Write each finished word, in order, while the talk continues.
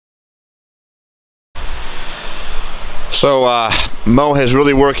So Mo has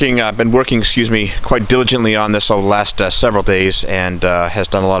really been working quite diligently on this over the last several days, and has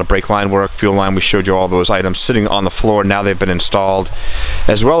done a lot of brake line work, fuel line. We showed you all those items sitting on the floor. Now they've been installed,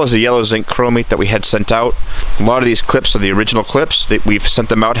 as well as the yellow zinc chromate that we had sent out. A lot of these clips are the original clips that we've sent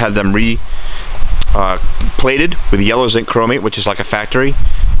them out, had them plated with yellow zinc chromate, which is like a factory,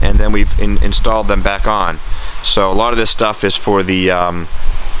 and then we've installed them back on. So a lot of this stuff is for the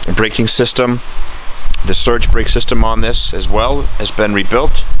braking system. The surge brake system on this as well has been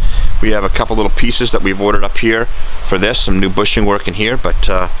rebuilt. We have a couple little pieces that we've ordered up here for this, some new bushing work in here, but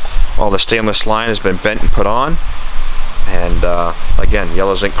all the stainless line has been bent and put on. And again,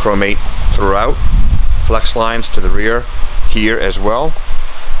 yellow zinc chromate throughout, flex lines to the rear here as well.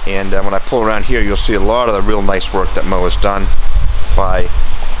 And when I pull around here, you'll see a lot of the real nice work that Mo has done by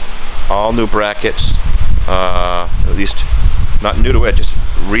all new brackets, at least not new to it, just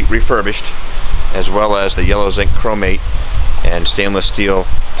refurbished, as well as the yellow zinc chromate and stainless steel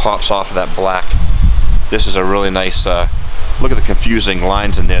pops off of that black. This is a really nice, look at the confusing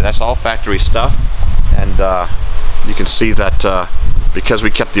lines in there. That's all factory stuff, and you can see that because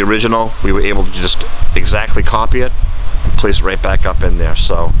we kept the original, we were able to just exactly copy it and place it right back up in there.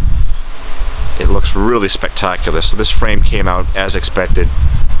 So it looks really spectacular. So this frame came out as expected.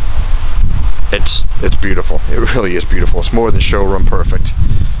 It's beautiful. It really is beautiful. It's more than showroom perfect.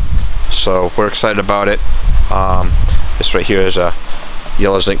 So we're excited about it. This right here is a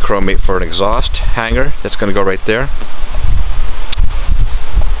yellow zinc chromate for an exhaust hanger that's going to go right there.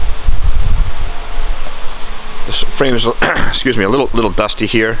 This frame is excuse me, a little dusty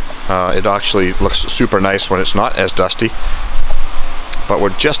here. It actually looks super nice when it's not as dusty, but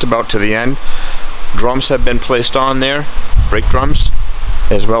we're just about to the end. Drums have been placed on there, brake drums,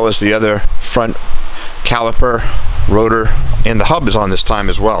 as well as the other front caliper, rotor, and the hub is on this time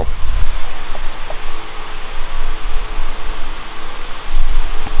as well.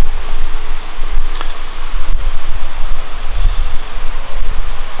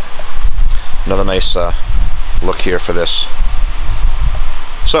 Another nice look here for this.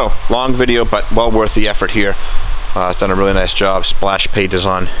 So, long video, but well worth the effort here. It's done a really nice job, splash pages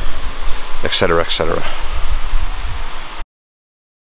on, etc., etc.